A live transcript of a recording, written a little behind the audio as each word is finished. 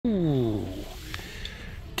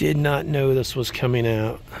Did not know this was coming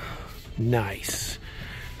out. Nice.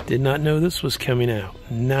 Did not know this was coming out.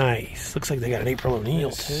 Nice. Looks like they got an April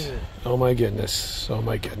O'Neil's. Oh my goodness. Oh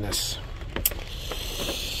my goodness.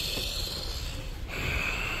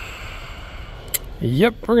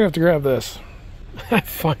 Yep, we're gonna have to grab this. I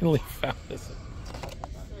finally found this.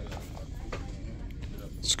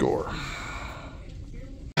 Score.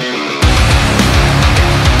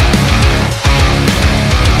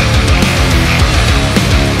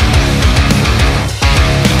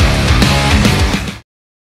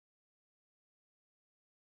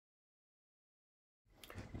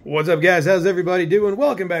 What's up, guys? How's everybody doing?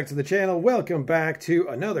 Welcome back to the channel. Welcome back to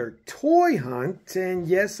another toy hunt. And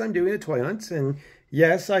yes, I'm doing a toy hunt. And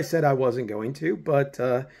yes, I said I wasn't going to, but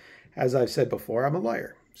as I've said before, I'm a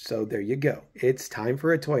liar. So there you go. It's time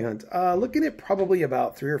for a toy hunt. Looking at probably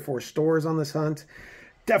about 3 or 4 stores on this hunt.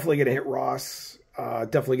 Definitely going to hit Ross.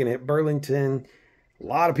 Definitely going to hit Burlington. A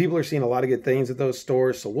lot of people are seeing a lot of good things at those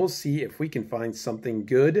stores. So we'll see if we can find something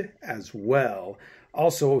good as well.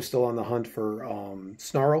 Also, still on the hunt for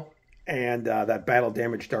Snarl and that battle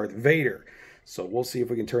damage Darth Vader. So we'll see if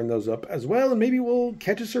we can turn those up as well, and maybe we'll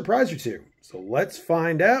catch a surprise or two. So let's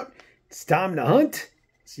find out. It's time to hunt.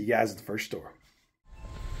 See you guys at the first store.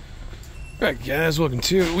 All right, guys, welcome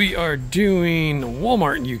to it. We are doing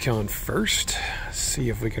Walmart and Yukon first. See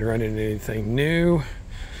if we can run into anything new,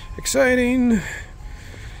 exciting.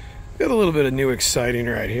 Got a little bit of new exciting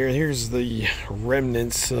right here. Here's the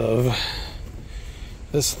remnants of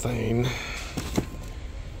this thing.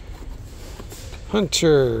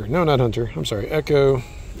 Hunter, no, not Hunter, I'm sorry, Echo,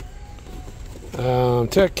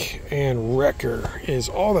 Tech, and Wrecker is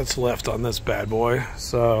all that's left on this bad boy.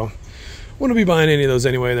 So, wouldn't be buying any of those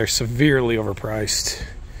anyway. They're severely overpriced.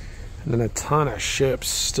 And then a ton of ships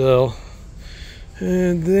still.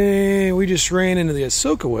 And then we just ran into the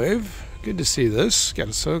Ahsoka wave. Good to see this. Got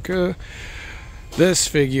Ahsoka. This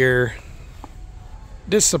figure,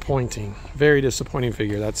 disappointing, very disappointing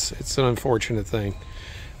figure. It's an unfortunate thing.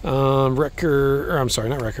 Wrecker, or I'm sorry,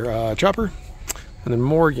 not Wrecker, Chopper, and then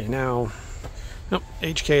Morgan. Now, nope,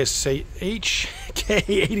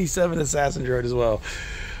 HK87 Assassin Droid as well.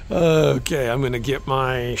 Okay, I'm gonna get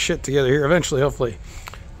my shit together here eventually, hopefully.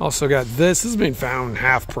 Also got this. This is being found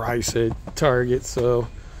half price at Target, so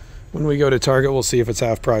when we go to Target, we'll see if it's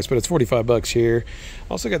half price, but it's 45 bucks here.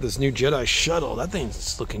 Also got this new Jedi shuttle. That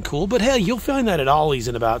thing's looking cool, but hey, you'll find that at Ollie's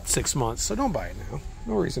in about 6 months, so don't buy it now.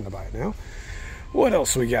 No reason to buy it now. What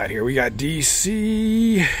else we got here? We got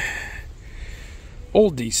DC.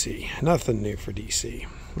 Old DC. Nothing new for DC.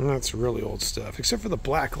 And that's really old stuff, except for the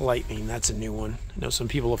Black Lightning. That's a new one. I know some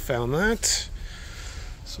people have found that.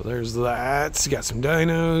 So there's that. Got some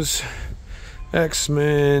dinos.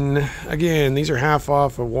 Xmen. Again, these are half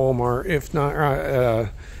off of Walmart, if not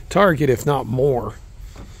Target, if not more.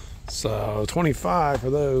 So 25 for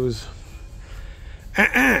those.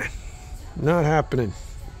 Not happening.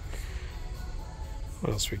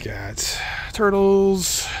 What else we got?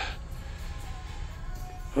 Turtles.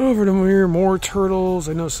 Over to here, more turtles.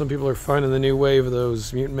 I know some people are finding the new wave of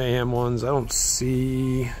those Mutant Mayhem ones. I don't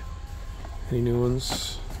see any new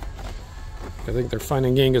ones. I think they're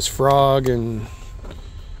finding Genghis Frog and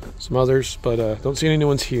some others, but don't see any new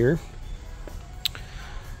ones here.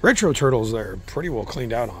 Retro turtles, they're pretty well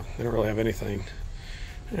cleaned out on. They don't really have anything.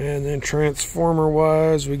 And then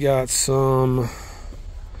Transformer-wise, we got some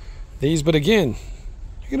these, but again,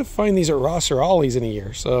 you're gonna find these at Ross or Ollie's in a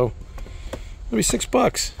year, so it'll be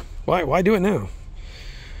 $6. Why do it now?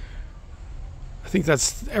 I think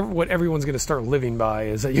that's what everyone's going to start living by,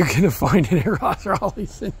 is that you're going to find it at Ross or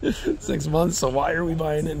Ollie's in 6 months, so why are we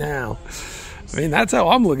buying it now? I mean, that's how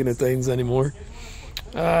I'm looking at things anymore.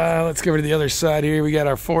 Let's go over to the other side here. We got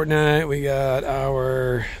our Fortnite. We got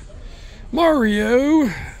our Mario.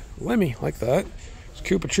 Lemmy, like that. It's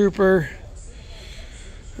Koopa Trooper.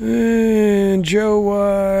 And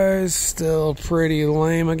Joe-wise, still pretty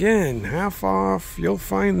lame again. Half off. You'll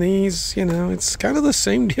find these, you know, it's kind of the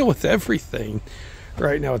same deal with everything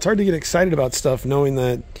right now. It's hard to get excited about stuff knowing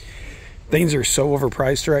that things are so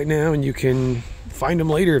overpriced right now, and you can find them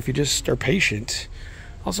later if you just are patient.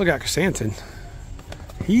 Also got Chrysanthemum.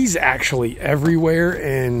 He's actually everywhere,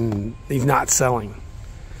 and he's not selling.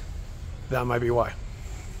 That might be why.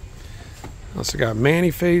 Also got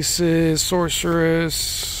Manny Faces,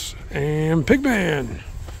 Sorceress, and Pigman.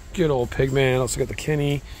 Good old Pigman. Also got the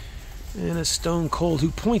Kenny and a Stone Cold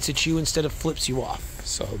who points at you instead of flips you off.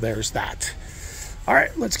 So there's that. All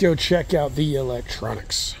right, let's go check out the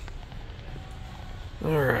electronics.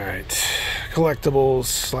 All right, collectibles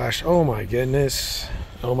slash, oh my goodness.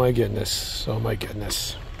 Oh my goodness. Oh my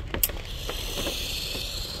goodness.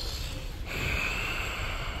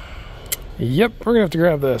 Yep, we're gonna have to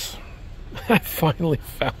grab this. I finally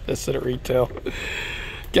found this at a retail.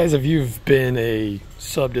 Guys, if you've been a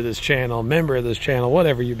sub to this channel, member of this channel,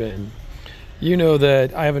 whatever you've been, you know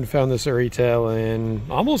that I haven't found this at retail in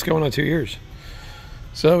almost going on 2 years.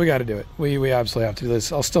 So we got to do it. We absolutely have to do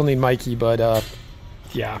this. I'll still need Mikey, but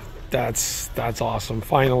yeah, that's awesome.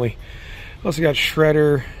 Finally. Also got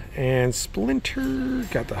Shredder and Splinter.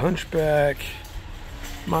 Got the Hunchback,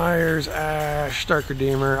 Myers, Ash, Dark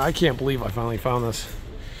Redeemer. I can't believe I finally found this.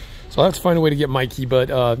 So I'll have to find a way to get Mikey,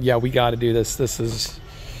 but yeah, we got to do this. This is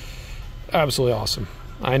absolutely awesome.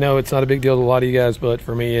 I know it's not a big deal to a lot of you guys, but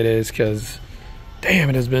for me it is, because damn,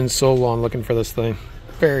 it has been so long looking for this thing.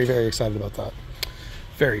 Very, very excited about that.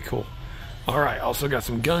 Very cool. All right, also got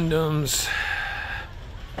some Gundams.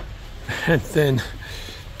 And then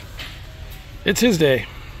it's his day.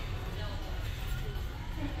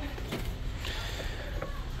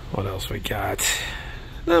 What else we got?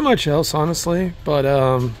 Not much else, honestly, but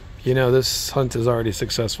you know, this hunt is already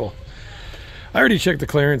successful. I already checked the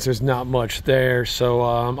clearance. There's not much there, so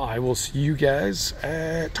I will see you guys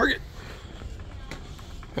at Target.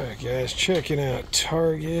 All right, guys, checking out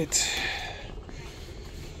Target.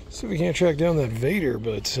 See if we can't track down that Vader,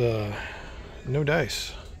 but no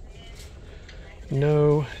dice.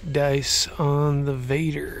 No dice on the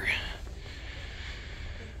Vader.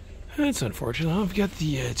 That's unfortunate. I've got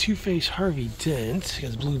the Two-Face Harvey Dent.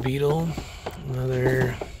 Got Blue Beetle.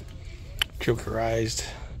 Another Jokerized.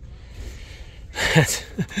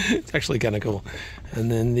 It's actually kind of cool.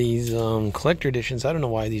 And then these collector editions. I don't know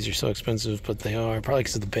why these are so expensive, but they are. Probably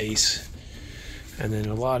because of the base. And then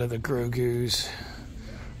a lot of the Grogus.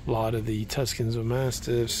 A lot of the Tuscans of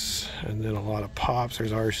Mastiffs. And then a lot of Pops.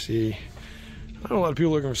 There's RC. I know a lot of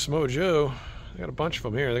people looking for Samoa Joe. They got a bunch of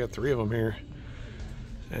them here. They got 3 of them here.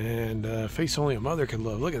 And face only a mother can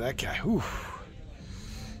love. Look at that guy. Whew.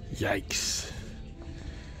 Yikes.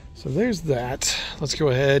 So there's that. Let's go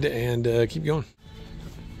ahead and keep going.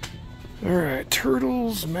 All right,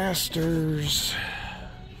 Turtles, Masters,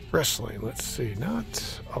 Wrestling. Let's see,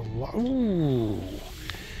 not a lot. Ooh.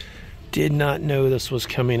 Did not know this was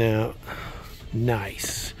coming out.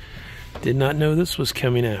 Nice. Did not know this was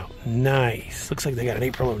coming out. Nice. Looks like they got an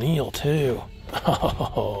April O'Neil too.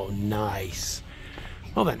 Oh, nice.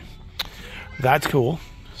 Well then, that's cool.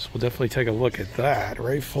 So we'll definitely take a look at that.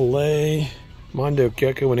 Ray Fillet, Mondo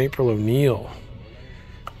Gecko, and April O'Neil.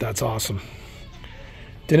 That's awesome.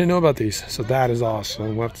 Didn't know about these, so that is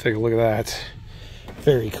awesome. We'll have to take a look at that.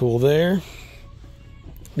 Very cool there.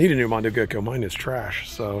 Need a new Mondo Gecko. Mine is trash,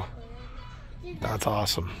 so that's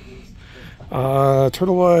awesome.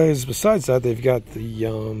 Turtle-wise, besides that, they've got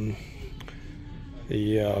the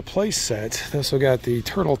play set. They also got the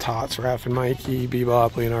Turtle Tots, Raph and Mikey,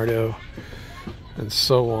 Bebop, Leonardo, and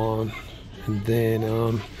so on. And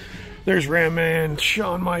then there's Ram Man,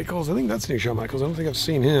 Shawn Michaels. I think that's new Shawn Michaels. I don't think I've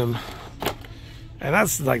seen him. And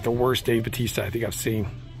that's like the worst Dave Bautista I think I've seen.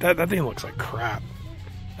 That thing looks like crap.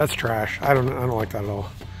 That's trash. I don't like that at all.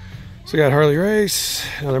 So we got Harley Race,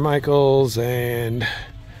 another Michaels, and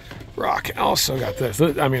Rock. Also got this.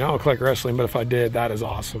 I mean, I don't collect wrestling, but if I did, that is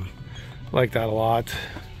awesome. I like that a lot.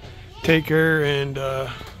 Taker, and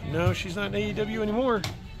no, she's not in AEW anymore.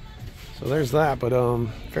 So there's that. But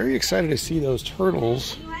very excited to see those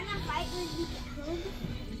turtles.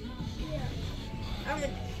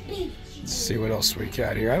 Let's see what else we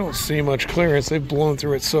got here. I don't see much clearance. They've blown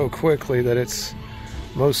through it so quickly that it's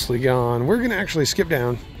mostly gone. We're gonna actually skip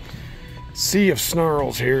down, see if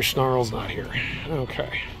Snarl's here. Snarl's not here.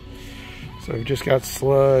 Okay. So we've just got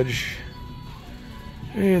Sludge.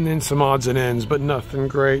 And then some odds and ends, but nothing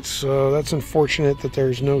great. So that's unfortunate that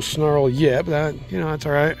there's no Snarl yet, but that, you know, that's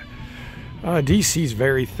all right. DC's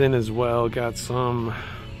very thin as well. Got some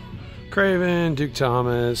Craven, Duke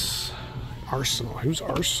Thomas, Arsenal. Who's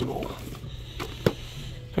Arsenal?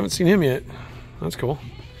 Haven't seen him yet. That's cool.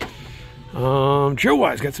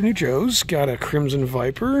 Joe-wise, got some new Joes. Got a Crimson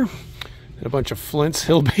Viper. And a bunch of Flints.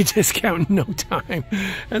 He'll be discount in no time.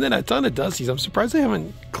 And then a ton of Dusties. I'm surprised they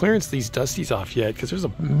haven't clearanced these Dusties off yet, because there's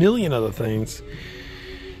a million other things.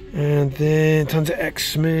 And then tons of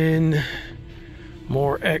X-Men.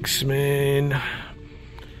 More X-Men.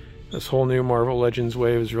 This whole new Marvel Legends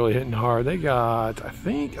wave is really hitting hard. They got, I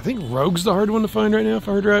think Rogue's the hard one to find right now, if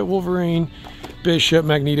I heard right. Wolverine, Bishop,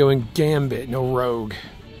 Magneto, and Gambit. No Rogue.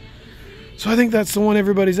 So I think that's the one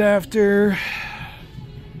everybody's after.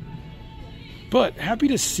 But happy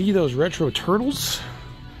to see those retro turtles.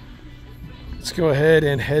 Let's go ahead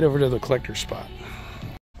and head over to the collector spot.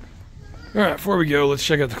 All right, before we go, let's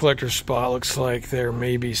check out the collector spot. Looks like there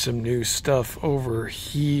may be some new stuff over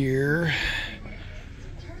here.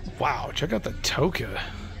 Wow, check out the Toka.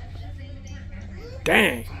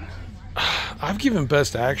 Dang. I've given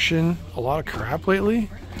Best Action a lot of crap lately.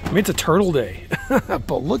 I mean, it's a turtle day.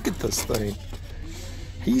 But look at this thing.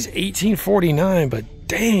 He's 1849, but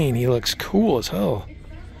dang, he looks cool as hell.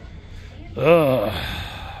 I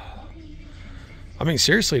mean,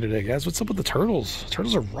 seriously today, guys, what's up with the turtles?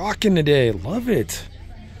 Turtles are rocking today. Love it.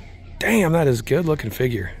 Damn, that is a good looking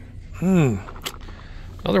figure.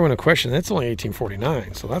 Another one to question. That's only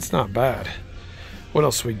 1849, so that's not bad. What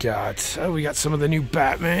else we got? Oh, we got some of the new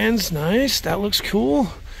Batmans. Nice. That looks cool.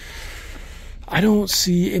 I don't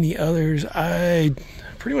see any others. I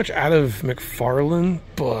pretty much out of McFarlane,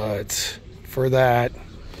 but for that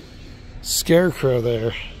Scarecrow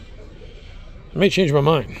there, I may change my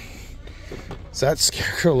mind. So that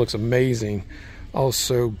Scarecrow looks amazing.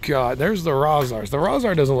 Also, God, there's the Razars. The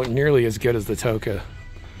Razar doesn't look nearly as good as the Toka.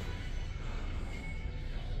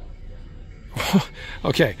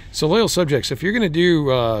 Okay, so loyal subjects, if you're going to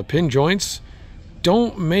do pin joints,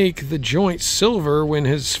 don't make the joint silver when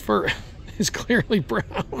his fur is clearly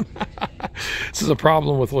brown. This is a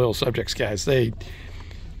problem with loyal subjects, guys. They're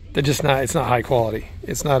just not, it's not high quality.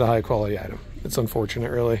 It's not a high quality item. It's unfortunate,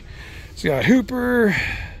 really. So you got Hooper,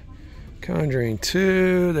 Conjuring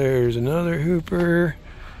 2, there's another Hooper,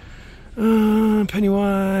 Pennywise,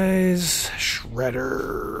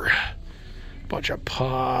 Shredder, bunch of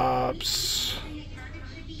Pops.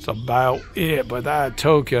 That's about it, but that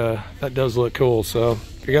Toka, that does look cool. So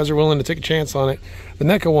if you guys are willing to take a chance on it, the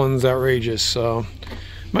NECA one's outrageous, so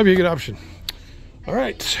might be a good option. All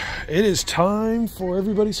right, it is time for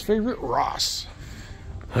everybody's favorite Ross.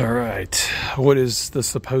 All right, what is the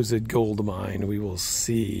supposed gold mine? We will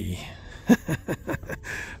see.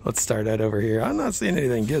 Let's start out over here. I'm not seeing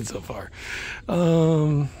anything good so far.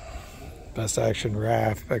 Best Action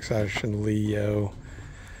Raph, Best Action Leo.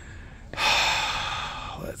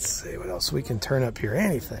 Let's see what else we can turn up here.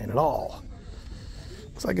 Anything at all.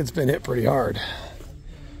 Looks like it's been hit pretty hard.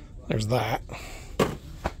 There's that.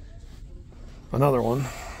 Another one.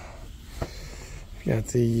 Got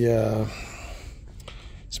the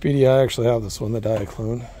Speedy. I actually have this one, the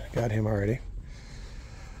Diaclone. Got him already.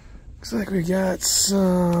 Looks like we got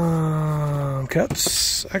some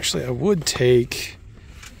cups. Actually, I would take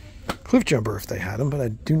Cliff Jumper if they had them, but I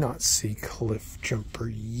do not see Cliff Jumper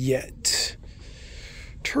yet.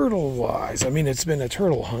 Turtle-wise, I mean, it's been a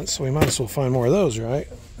turtle hunt, so we might as well find more of those, right?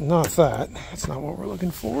 Not that. That's not what we're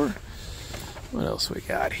looking for. What else we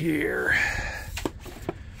got here?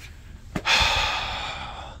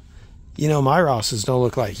 You know, my Rosses don't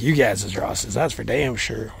look like you guys' Rosses. That's for damn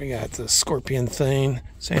sure. We got the Scorpion Thane,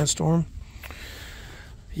 Sandstorm.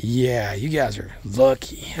 Yeah, you guys are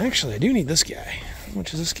lucky. Actually, I do need this guy. How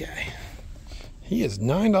much is this guy? He is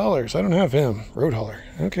 $9. I don't have him. Road Hauler.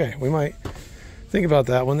 Okay, we might think about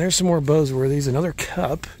that one. There's some more Bozworthies. Another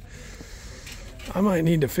cup. I might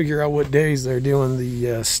need to figure out what days they're doing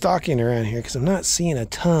the stocking around here, because I'm not seeing a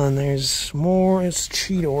ton. There's more. It's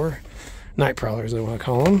Cheetor. Night Prowlers, they want to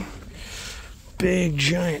call them. Big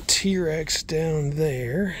giant T-Rex down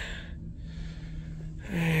there.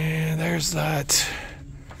 And there's that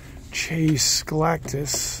Chase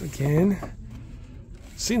Galactus again.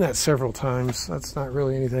 Seen that several times. That's not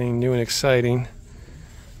really anything new and exciting.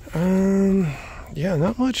 Yeah,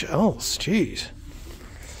 not much else. Jeez.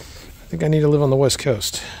 I think I need to live on the West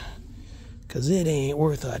Coast, because it ain't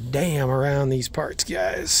worth a damn around these parts,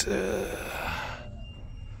 guys.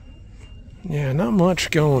 Yeah, not much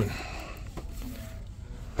going.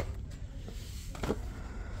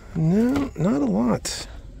 No, not a lot.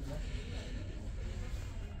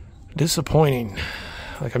 Disappointing.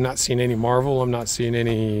 Like, I'm not seeing any Marvel. I'm not seeing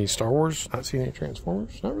any Star Wars. Not seeing any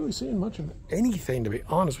Transformers. Not really seeing much of anything, to be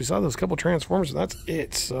honest. We saw those couple Transformers, and that's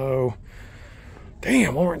it. So,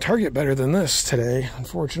 damn, Walmart and Target better than this today.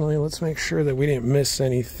 Unfortunately, let's make sure that we didn't miss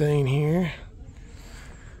anything here.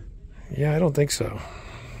 Yeah, I don't think so.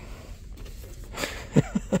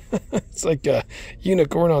 It's like a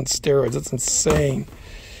unicorn on steroids. That's insane.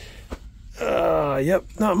 Yep,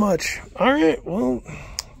 not much. All right, well,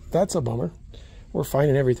 that's a bummer. We're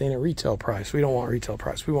finding everything at retail price. We don't want retail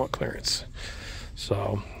price. We want clearance.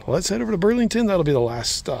 So let's head over to Burlington. That'll be the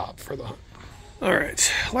last stop for the hunt. All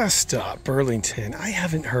right, last stop, Burlington. I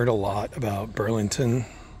haven't heard a lot about Burlington,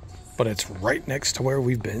 but it's right next to where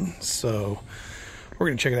we've been. So we're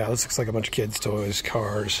going to check it out. This looks like a bunch of kids' toys,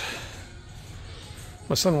 cars.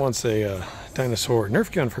 My son wants a dinosaur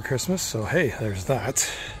Nerf gun for Christmas. So, hey, there's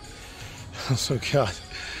that. So, God.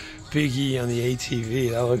 Big E on the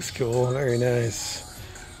ATV. That looks cool. Very nice.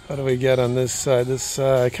 What do we get on this side? This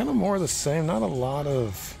side, kind of more the same. Not a lot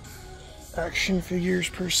of action figures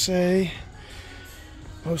per se.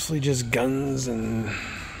 Mostly just guns and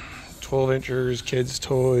 12 inchers, kids'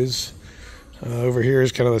 toys. Over here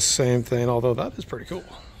is kind of the same thing, although that is pretty cool.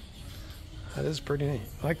 That is pretty neat.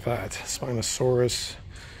 I like that. Spinosaurus,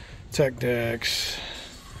 Tech Decks,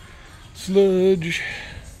 Sludge.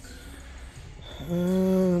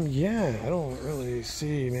 Yeah, I don't really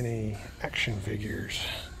see many action figures.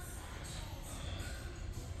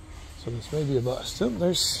 So this may be a bust. Oh,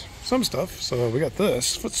 there's some stuff. So we got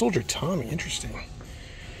this. Foot Soldier Tommy. Interesting.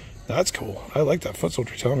 That's cool. I like that Foot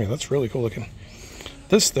Soldier Tommy. That's really cool looking.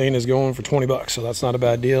 This thing is going for 20 bucks, so that's not a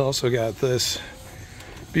bad deal. Also got this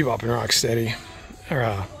Bebop and Rocksteady, or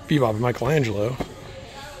Bebop and Michelangelo.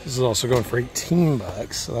 This is also going for 18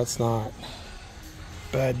 bucks, so that's not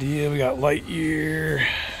a bad deal. We got Lightyear,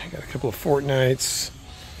 got a couple of Fortnites,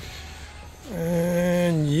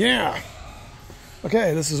 and yeah.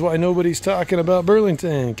 Okay, this is why nobody's talking about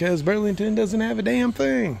Burlington, because Burlington doesn't have a damn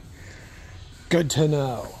thing. Good to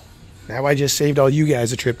know. Now I just saved all you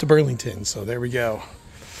guys a trip to Burlington, so there we go.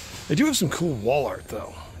 They do have some cool wall art,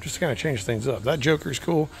 though, just to kind of change things up. That Joker's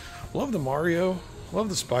cool. Love the Mario. Love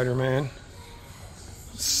the Spider-Man.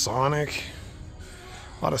 Sonic.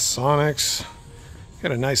 A lot of Sonics.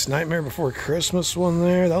 Got a nice Nightmare Before Christmas one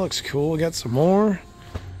there. That looks cool. We got some more.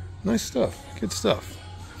 Nice stuff. Good stuff.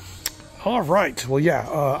 All right. Well, yeah,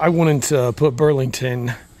 I wanted to put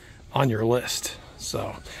Burlington on your list.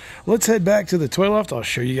 So let's head back to the toy loft. I'll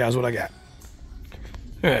show you guys what I got.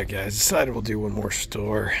 All right, guys. Decided we'll do one more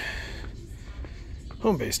store.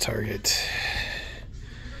 Home base Target.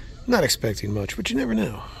 Not expecting much, but you never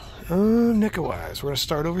know. NECA wise, we're going to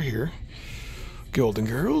start over here. Golden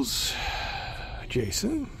Girls.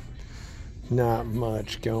 Jason. Not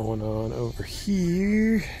much going on over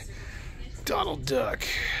here. Donald Duck.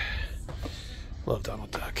 Love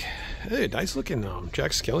Donald Duck. Hey, nice looking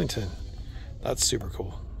Jack Skellington. That's super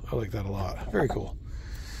cool. I like that a lot. Very cool.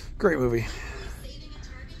 Great movie.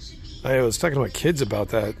 I was talking to my kids about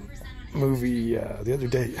that movie the other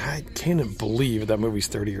day. I can't believe that movie's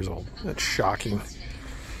 30 years old. That's shocking.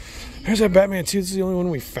 There's that Batman 2. This is the only one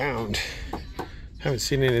we found. Haven't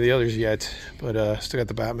seen any of the others yet, but still got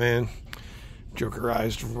the Batman.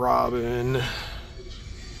 Jokerized Robin.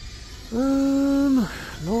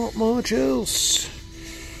 Not much else.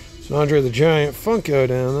 So Andre the Giant Funko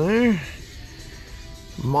down there.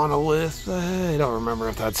 Monolith. I don't remember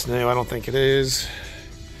if that's new. I don't think it is.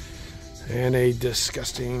 And a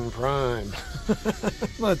disgusting Prime.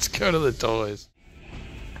 Let's go to the toys.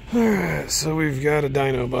 Alright, so we've got a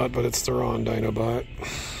Dinobot, but it's the wrong Dinobot.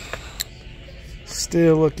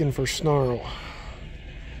 Still looking for Snarl.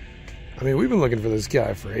 I mean, we've been looking for this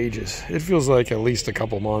guy for ages. It feels like at least a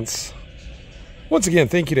couple months. Once again,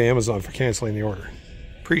 thank you to Amazon for canceling the order.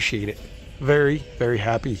 Appreciate it. Very, very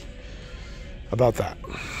happy about that.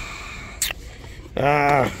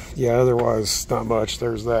 Yeah, otherwise, not much.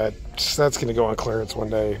 There's that. That's going to go on clearance one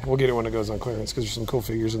day. We'll get it when it goes on clearance because there's some cool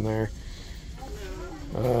figures in there.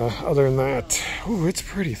 Other than that, ooh, it's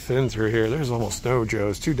pretty thin through here. There's almost no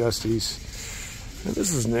Joes, 2 Dusties. And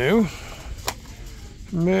this is new.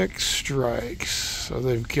 Mech Strikes. So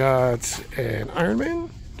they've got an Iron Man.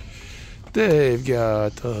 They've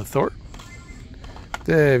got Thor.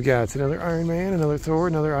 They've got another Iron Man, another Thor,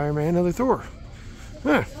 another Iron Man, another Thor.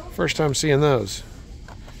 Huh, first time seeing those.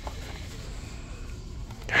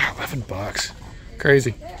 11 bucks.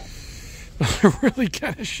 Crazy. They're really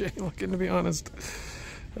kind of shitty looking, to be honest.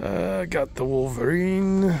 Got the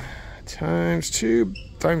Wolverine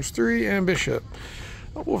 ×2, ×3, and Bishop.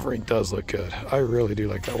 The Wolverine does look good. I really do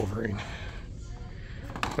like that Wolverine.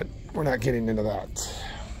 But we're not getting into that.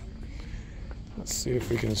 Let's see if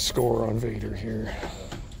we can score on Vader here.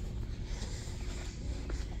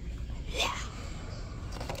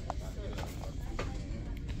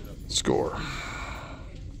 Score.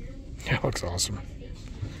 That looks awesome.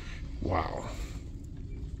 Wow.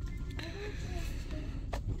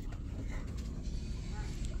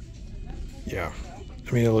 Yeah.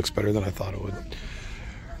 I mean, it looks better than I thought it would.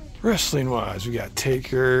 Wrestling wise, we got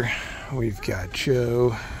Taker, we've got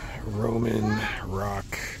Joe, Roman,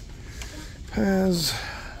 Rock, Paz.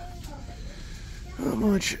 Not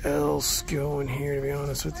much else going here, to be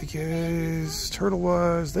honest with you guys. Turtle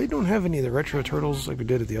wise, they don't have any of the retro turtles like we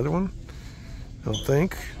did at the other one. I don't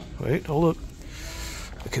think. Wait, hold up.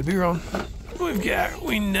 I could be wrong. We've got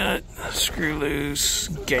Wingnut, Screw Loose,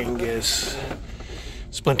 Genghis,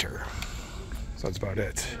 Splinter. So that's about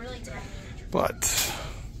it. But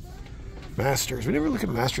Masters, we never look at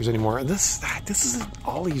Masters anymore. This is at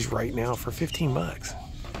Ollie's right now for 15 bucks.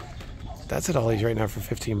 That's at Ollie's right now for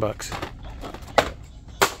 15 bucks.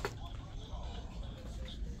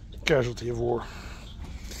 Casualty of War.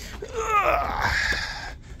 Ugh.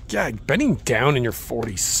 Yeah, bending down in your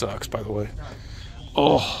 40s sucks, by the way.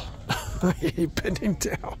 Oh, I hate bending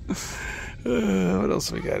down. What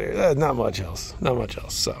else we got here? Not much else. Not much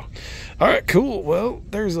else. So, all right, cool. Well,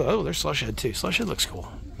 there's Slushhead too. Slushhead looks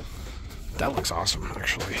cool. That looks awesome,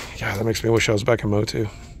 actually. Yeah, that makes me wish I was back in Motu.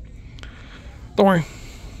 Don't worry,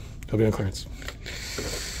 he'll be on clearance.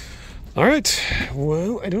 All right.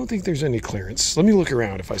 Well, I don't think there's any clearance. Let me look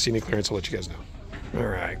around. If I see any clearance, I'll let you guys know. All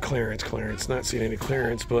right, clearance. Not seeing any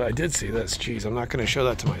clearance, but I did see this. Jeez, I'm not going to show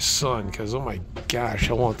that to my son because, oh my gosh,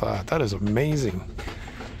 I want that. That is amazing.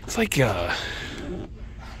 It's like a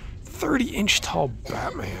 30-inch tall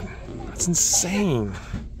Batman. That's insane.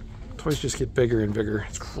 Toys just get bigger and bigger.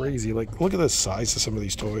 It's crazy. Like, look at the size of some of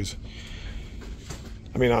these toys.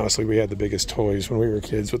 I mean, honestly, we had the biggest toys when we were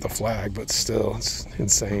kids with the flag, but still, it's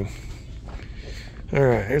insane. All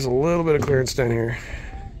right, here's a little bit of clearance down here.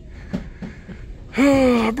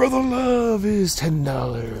 Oh, Brother Love is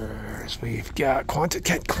 $10. We've got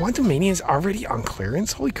Quantum Mania's already on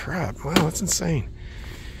clearance. Holy crap! Wow, that's insane.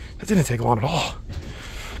 That didn't take long at all.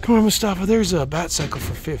 Come on, Mustafa. There's a Bat Cycle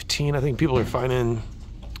for 15. I think people are finding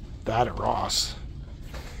that at Ross.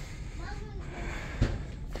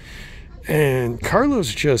 And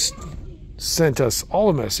Carlos just sent us all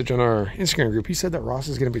a message on our Instagram group. He said that Ross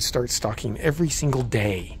is going to start stocking every single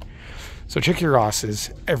day. So check your Rosses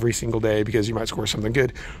every single day because you might score something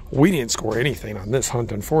good. We didn't score anything on this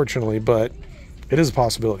hunt, unfortunately, but it is a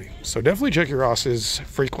possibility. So definitely check your Rosses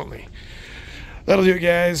frequently. That'll do it,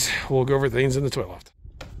 guys. We'll go over things in the toy loft.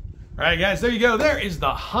 All right, guys, there you go. There is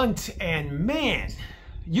the hunt, and man,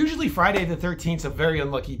 usually Friday the 13th is a very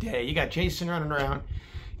unlucky day. You got Jason running around.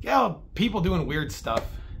 You got people doing weird stuff.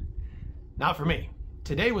 Not for me.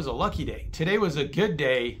 Today was a lucky day. Today was a good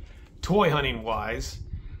day, toy hunting wise.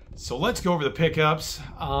 So let's go over the pickups.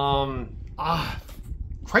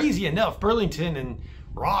 Crazy enough, Burlington and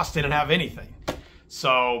Ross didn't have anything.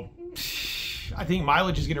 So I think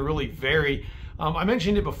mileage is going to really vary. I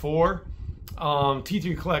mentioned it before.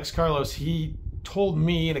 T3 Collects, Carlos, he told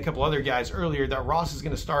me and a couple other guys earlier that Ross is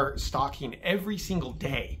going to start stocking every single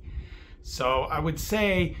day. So I would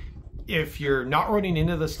say if you're not running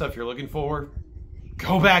into the stuff you're looking for,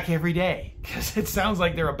 go back every day because it sounds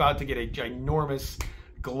like they're about to get a ginormous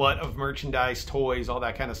glut of merchandise, toys, all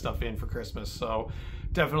that kind of stuff in for Christmas. So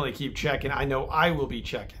definitely keep checking. I know I will be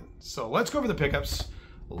checking. So let's go over the pickups.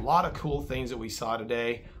 A lot of cool things that we saw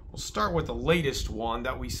today. We'll start with the latest one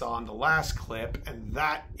that we saw in the last clip, and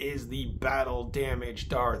that is the Battle Damage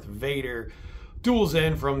Darth Vader Dual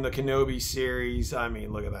Zen from the Kenobi series. I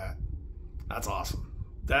mean, look at that. That's awesome.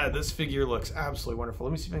 This figure looks absolutely wonderful.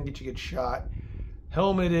 Let me see if I can get you a good shot.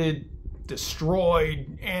 Helmeted,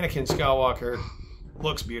 destroyed Anakin Skywalker.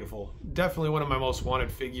 Looks beautiful. Definitely one of my most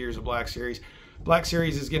wanted figures of Black Series. Black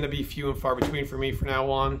Series is going to be few and far between for me from now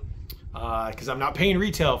on because I'm not paying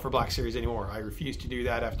retail for Black Series anymore. I refuse to do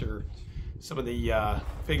that after some of the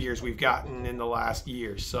figures we've gotten in the last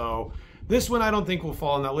year. So this one I don't think will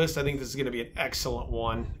fall on that list. I think this is going to be an excellent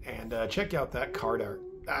one. And check out that card art.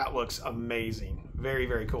 That looks amazing. Very,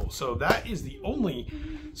 very cool. So that is the only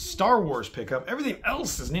Star Wars pickup. Everything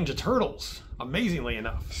else is Ninja Turtles, amazingly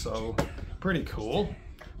enough. So pretty cool.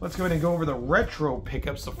 Let's go ahead and go over the retro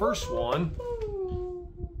pickups. The first one.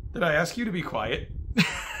 Did I ask you to be quiet?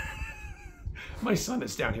 My son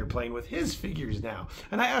is down here playing with his figures now.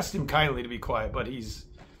 And I asked him kindly to be quiet, but he's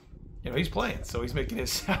playing, so he's making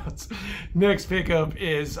his sounds. Next pickup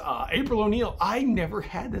is April O'Neil. I never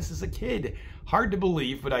had this as a kid. Hard to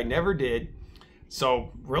believe, but I never did.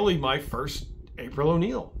 So really my first April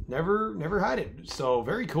O'Neil. Never had it. So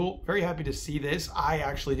very cool. Very happy to see this. I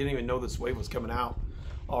actually didn't even know this wave was coming out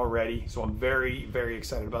already. So I'm very, very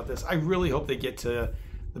excited about this. I really hope they get to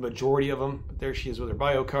the majority of them. But there she is with her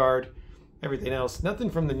bio card. Everything else. Nothing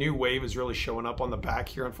from the new wave is really showing up on the back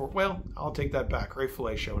here. Well, I'll take that back. Ray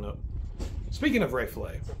Fillet showing up. Speaking of Ray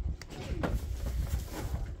Fillet.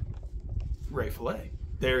 Ray Fillet.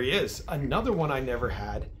 There he is. Another one I never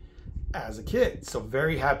had as a kid. So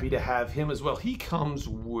very happy to have him as well. He comes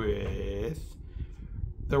with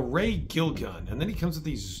the Ray Gilgun. And then he comes with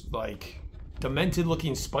these like demented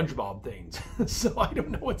looking SpongeBob things. So I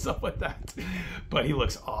don't know what's up with that. But he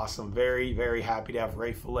looks awesome. Very, very happy to have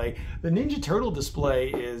Ray Fillet. The Ninja Turtle display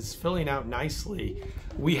is filling out nicely.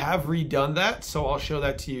 We have redone that, so I'll show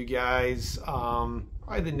that to you guys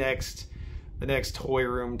probably the next toy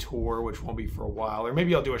room tour, which won't be for a while. Or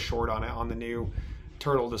maybe I'll do a short on it on the new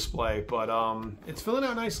turtle display. But it's filling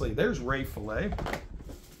out nicely. There's Ray Fillet.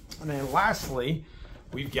 And then lastly,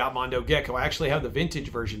 we've got Mondo Gecko. I actually have the vintage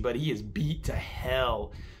version, but he is beat to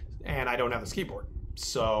hell, and I don't have the skateboard.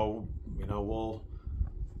 So, you know,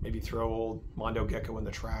 maybe throw old Mondo Gecko in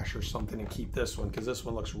the trash or something and keep this one, because this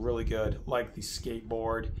one looks really good. Like the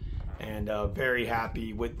skateboard, and very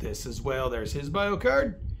happy with this as well. There's his bio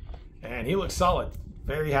card, and he looks solid.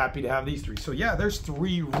 Very happy to have these three. So yeah, there's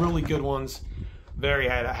three really good ones. Very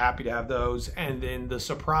happy to have those. And then the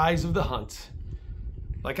surprise of the hunt.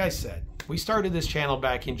 Like I said, we started this channel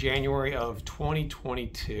back in January of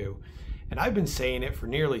 2022, and I've been saying it for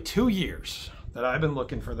nearly 2 years that I've been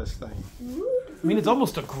looking for this thing. I mean, it's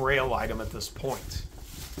almost a grail item at this point.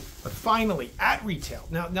 But finally, at retail.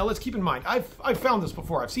 Now let's keep in mind, I've found this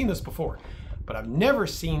before, I've seen this before, but I've never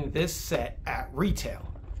seen this set at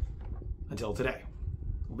retail until today.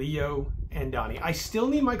 Leo and Donnie. I still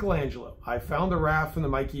need Michelangelo. I found the Raph and the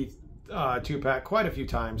Mikey 2-pack quite a few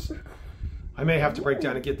times. I may have to break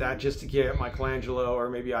down and get that just to get Michelangelo, or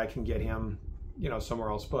maybe I can get him, you know, somewhere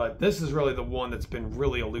else. But this is really the one that's been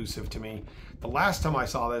really elusive to me. The last time I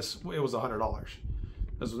saw this, it was $100.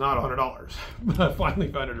 This was not $100, but I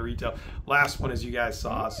finally found it at retail. Last one, as you guys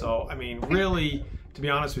saw. So, I mean, really, to be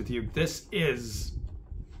honest with you, this is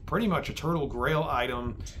pretty much a Turtle Grail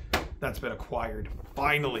item that's been acquired.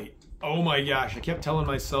 Finally. Oh my gosh, I kept telling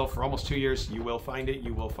myself for almost 2 years, you will find it,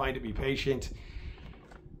 you will find it, be patient.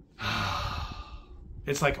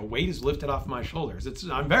 It's like a weight is lifted off my shoulders.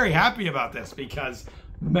 I'm very happy about this because,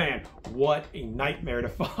 man, what a nightmare to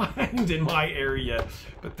find in my area.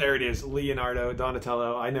 But there it is, Leonardo,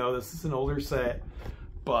 Donatello. I know this is an older set,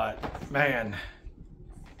 but man,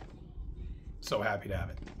 so happy to have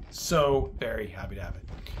it. So very happy to have it.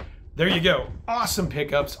 There you go. Awesome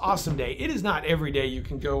pickups, awesome day. It is not every day you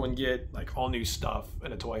can go and get like all new stuff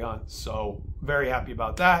in a toy hunt. So very happy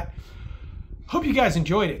about that. Hope you guys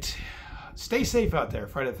enjoyed it. Stay safe out there,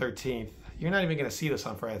 Friday the 13th. You're not even going to see this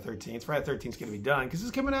on Friday the 13th. Friday the 13th is going to be done because it's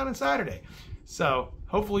coming out on Saturday. So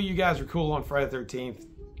hopefully you guys are cool on Friday the 13th.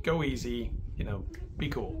 Go easy, you know, be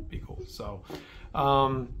cool, be cool. So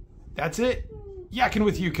that's it. Yakking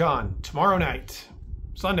with Yukon tomorrow night,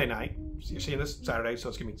 Sunday night. So you're seeing this Saturday, so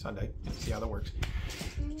it's going to be Sunday. Let's see how that works.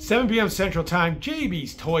 7 p.m. Central Time.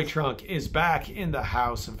 JB's Toy Trunk is back in the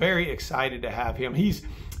house. Very excited to have him. He's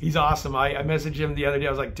awesome. I messaged him the other day. I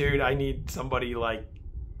was like, dude, I need somebody like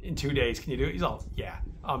in 2 days. Can you do it? He's all, yeah,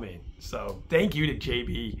 I'm in. So thank you to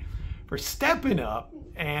JB for stepping up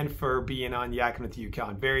and for being on Yakking with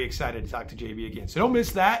Yukon. Very excited to talk to JB again. So don't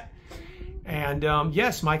miss that. And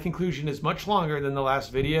yes, my conclusion is much longer than the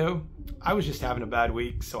last video. I was just having a bad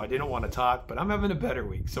week, so I didn't want to talk, but I'm having a better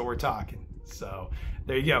week, so we're talking. So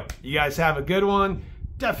there you go. You guys have a good one.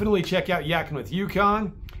 Definitely check out Yakking with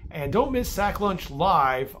Yukon. And don't miss Sack Lunch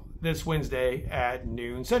Live this Wednesday at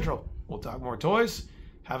noon Central. We'll talk more toys,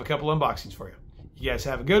 have a couple unboxings for you. You guys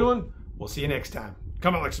have a good one. We'll see you next time.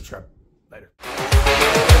 Comment, like, subscribe. Later.